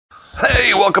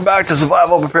Hey, welcome back to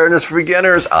Survival Preparedness for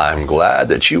Beginners. I'm glad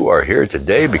that you are here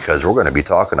today because we're going to be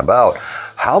talking about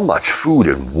how much food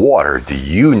and water do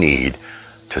you need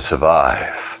to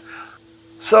survive.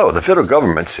 So the federal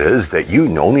government says that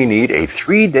you only need a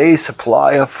 3-day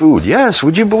supply of food. Yes,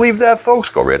 would you believe that, folks?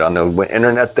 Go right on the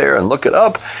internet there and look it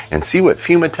up and see what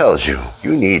FEMA tells you.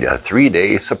 You need a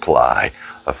 3-day supply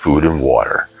of food and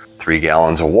water. 3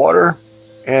 gallons of water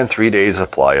and 3 days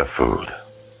supply of food.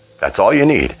 That's all you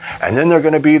need. And then they're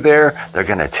going to be there. They're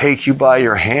going to take you by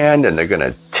your hand and they're going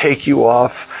to take you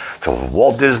off to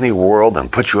Walt Disney World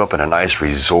and put you up in a nice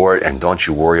resort. And don't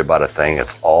you worry about a thing.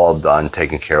 It's all done,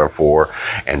 taken care of for,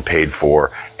 and paid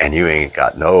for. And you ain't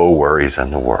got no worries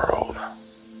in the world.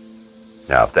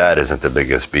 Now, if that isn't the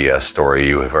biggest BS story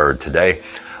you have heard today,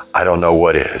 I don't know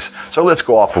what is. So let's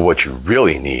go off of what you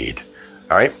really need.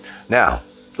 All right. Now,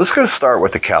 let's go start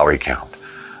with the calorie count.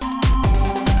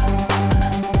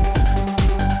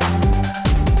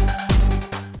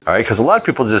 All right, because a lot of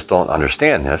people just don't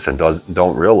understand this and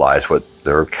don't realize what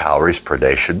their calories per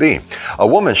day should be. A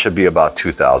woman should be about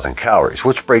 2,000 calories,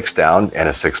 which breaks down in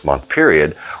a 6-month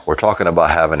period. We're talking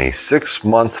about having a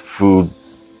 6-month food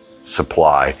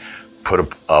supply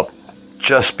put up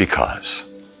just because.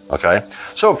 Okay,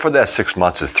 so for that 6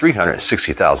 months is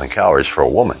 360,000 calories for a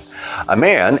woman. A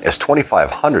man is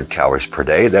 2,500 calories per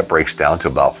day. That breaks down to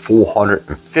about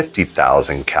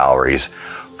 450,000 calories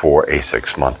for a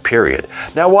 6-month period.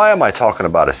 Now, why am I talking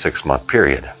about a 6-month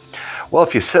period? Well,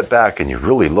 if you sit back and you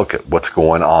really look at what's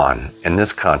going on in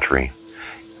this country,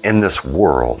 in this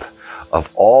world,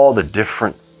 of all the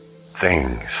different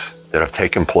things that have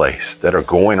taken place, that are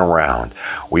going around.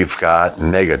 We've got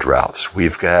mega droughts,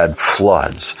 we've had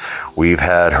floods, we've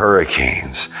had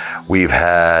hurricanes, we've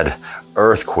had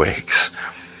earthquakes,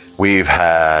 we've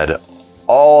had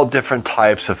all different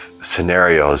types of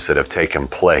scenarios that have taken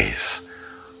place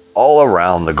all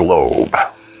around the globe.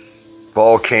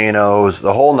 Volcanoes,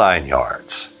 the whole 9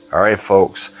 yards. All right,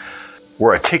 folks,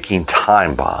 we're a ticking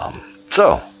time bomb.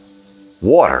 So,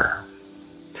 water.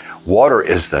 Water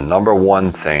is the number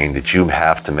one thing that you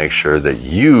have to make sure that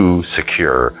you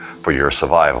secure for your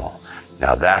survival.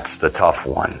 Now, that's the tough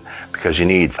one because you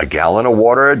need a gallon of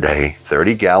water a day,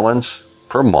 30 gallons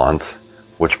per month,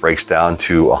 which breaks down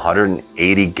to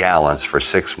 180 gallons for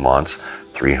 6 months,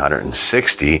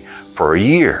 360 for a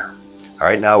year. All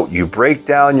right, now you break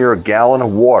down your gallon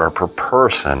of water per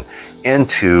person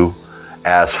into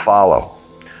as follow.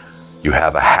 You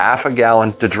have a half a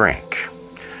gallon to drink.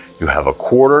 You have a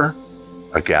quarter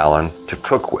a gallon to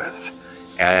cook with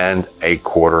and a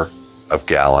quarter of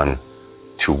gallon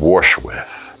to wash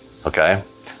with. Okay,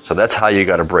 so that's how you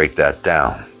got to break that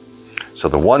down. So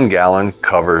the 1 gallon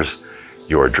covers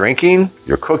your drinking,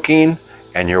 your cooking,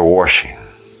 and your washing.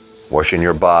 Washing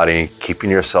your body, keeping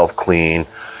yourself clean,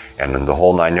 and in the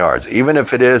whole 9 yards. Even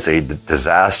if it is a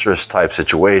disastrous type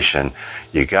situation,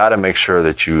 you got to make sure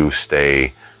that you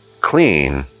stay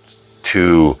clean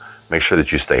to make sure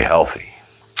that you stay healthy.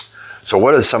 So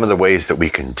what are some of the ways that we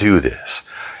can do this?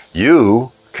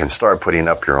 You can start putting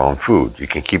up your own food. You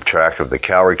can keep track of the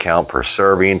calorie count per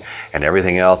serving and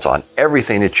everything else on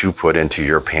everything that you put into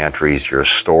your pantries, your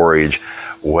storage,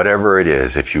 whatever it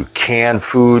is. If you can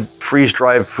food,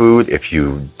 freeze-dried food, if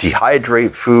you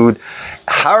dehydrate food,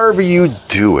 however you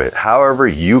do it, however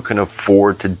you can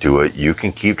afford to do it, you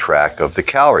can keep track of the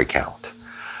calorie count.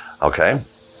 Okay?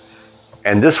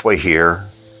 And this way here,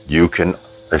 you can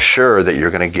assure that you're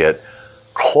going to get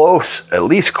close, at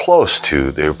least close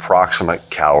to the approximate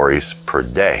calories per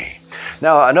day.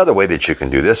 Now, another way that you can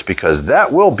do this, because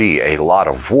that will be a lot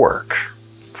of work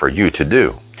for you to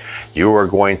do. You are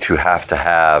going to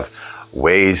have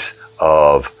ways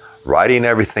of writing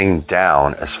everything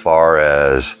down as far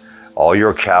as all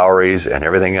your calories and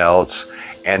everything else.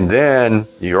 And then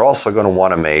you're also going to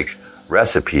want to make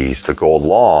recipes to go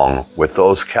along with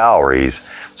those calories.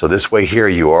 So this way here,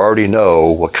 you already know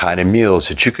what kind of meals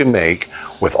that you can make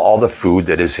with all the food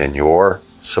that is in your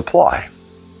supply.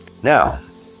 Now,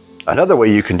 another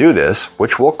way you can do this,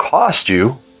 which will cost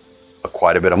you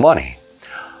quite a bit of money,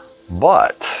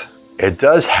 but it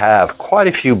does have quite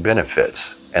a few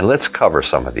benefits. And let's cover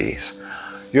some of these.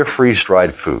 Your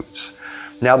freeze-dried foods.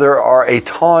 Now, there are a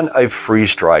ton of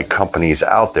freeze-dried companies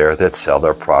out there that sell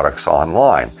their products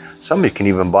online. Some you can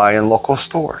even buy in local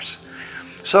stores.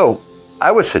 So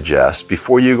I would suggest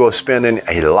before you go spending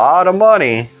a lot of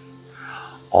money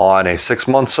on a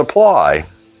 6-month supply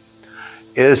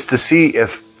is to see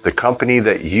if the company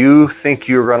that you think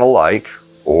you're going to like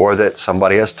or that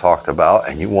somebody has talked about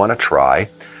and you want to try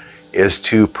is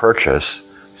to purchase,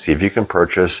 see if you can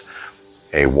purchase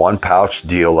a 1-pouch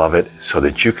deal of it so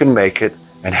that you can make it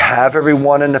and have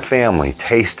everyone in the family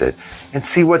taste it and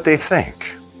see what they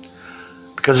think.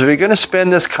 Because if you're going to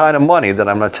spend this kind of money that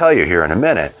I'm going to tell you here in a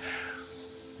minute,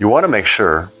 you want to make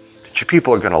sure that your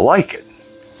people are going to like it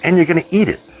and you're going to eat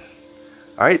it.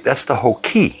 All right, that's the whole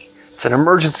key. It's an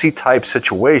emergency type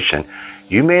situation.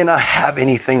 You may not have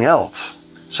anything else.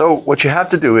 So what you have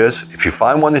to do is, if you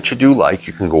find one that you do like,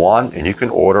 you can go on and you can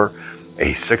order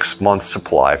a 6-month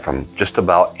supply from just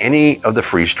about any of the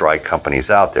freeze-dried companies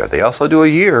out there. They also do a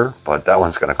year, but that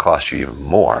one's going to cost you even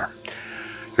more.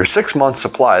 Your 6-month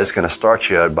supply is going to start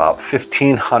you at about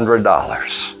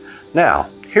 $1,500. Now,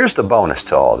 here's the bonus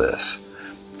to all this.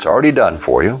 It's already done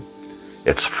for you.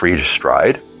 It's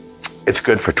freeze-dried. It's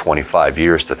good for 25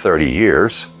 years to 30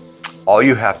 years. All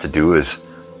you have to do is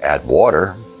add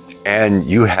water, and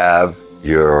you have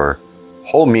your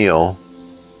whole meal,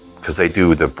 because they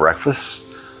do the breakfast,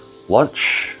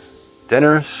 lunch,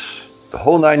 dinners, the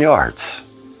whole 9 yards,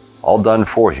 all done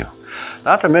for you.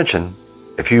 Not to mention,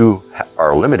 if you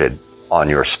are limited on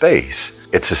your space,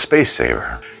 it's a space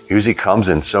saver. Usually comes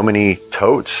in so many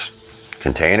totes,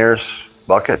 containers,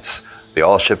 buckets. They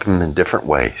all ship them in different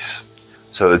ways.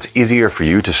 So it's easier for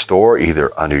you to store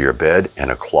either under your bed, in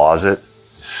a closet,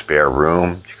 spare room.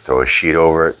 You can throw a sheet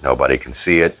over it, nobody can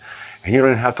see it, and you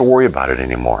don't have to worry about it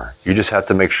anymore. You just have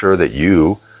to make sure that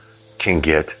you can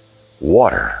get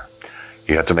water.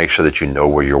 You have to make sure that you know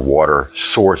where your water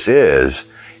source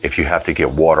is if you have to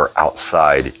get water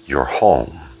outside your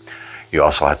home. You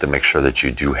also have to make sure that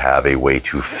you do have a way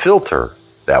to filter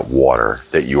that water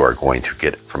that you are going to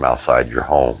get from outside your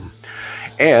home.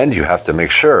 And you have to make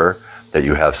sure that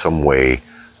you have some way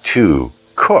to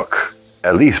cook,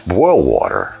 at least boil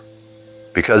water.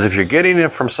 Because if you're getting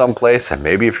it from someplace, and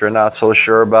maybe if you're not so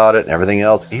sure about it and everything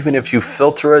else, even if you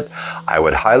filter it, I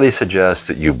would highly suggest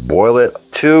that you boil it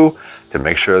too, to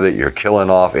make sure that you're killing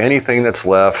off anything that's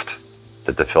left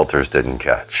that the filters didn't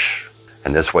catch.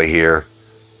 And this way here,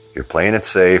 you're playing it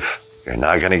safe, you're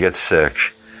not going to get sick,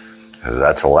 because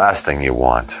that's the last thing you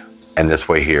want. And this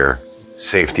way here,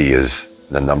 safety is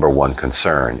the #1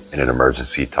 concern in an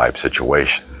emergency type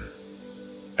situation.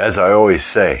 As I always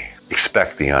say,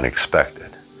 expect the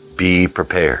unexpected. Be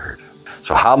prepared.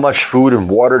 So how much food and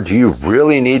water do you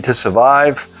really need to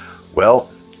survive? Well,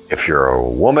 if you're a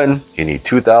woman, you need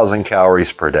 2,000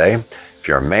 calories per day. If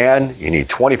you're a man, you need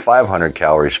 2,500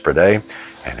 calories per day.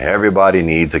 And everybody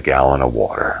needs a gallon of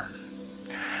water.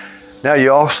 Now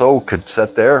you also could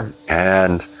sit there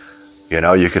and,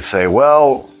 you could say,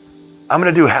 well, I'm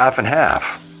going to do half and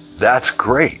half. That's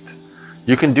great.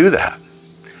 You can do that.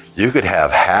 You could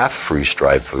have half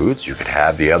freeze-dried foods. You could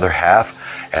have the other half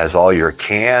as all your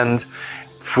canned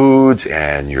foods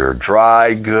and your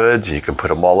dry goods. And you can put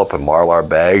them all up in Mylar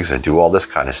bags and do all this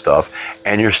kind of stuff.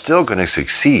 And you're still going to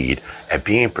succeed at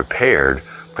being prepared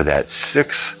for that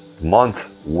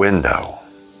 6-month window.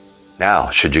 Now,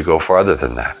 should you go farther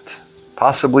than that?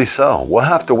 Possibly so. We'll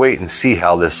have to wait and see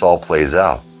how this all plays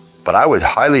out. But I would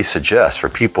highly suggest for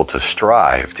people to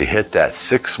strive to hit that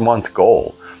 6-month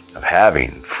goal of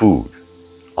having food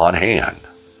on hand.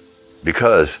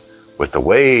 Because with the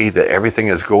way that everything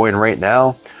is going right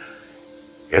now,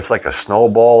 it's like a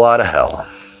snowball out of hell.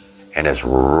 And it's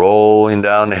rolling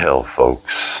down the hill,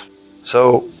 folks.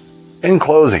 So, in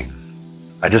closing,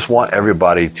 I just want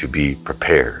everybody to be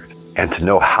prepared and to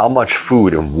know how much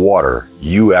food and water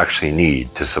you actually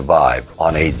need to survive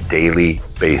on a daily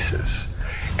basis.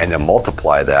 And then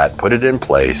multiply that, put it in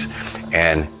place,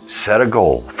 and set a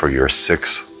goal for your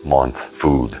 6-month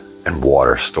food and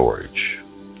water storage.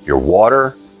 Your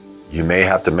water, you may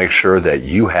have to make sure that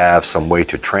you have some way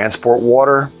to transport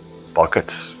water,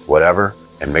 buckets, whatever,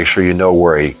 and make sure you know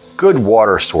where a good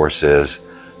water source is,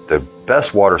 the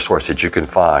best water source that you can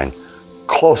find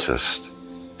closest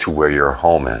to where your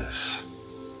home is,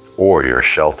 or your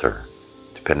shelter,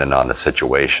 depending on the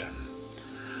situation.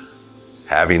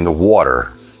 Having the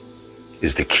water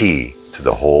is the key to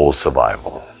the whole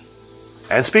survival.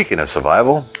 And speaking of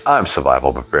survival, I'm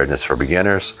Survival Preparedness for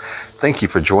Beginners. Thank you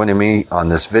for joining me on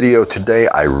this video today.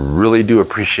 I really do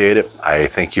appreciate it. I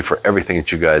thank you for everything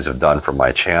that you guys have done for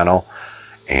my channel.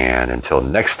 And until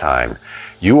next time,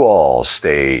 you all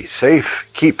stay safe,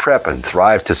 keep prepping,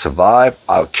 thrive to survive.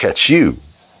 I'll catch you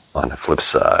on the flip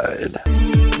side.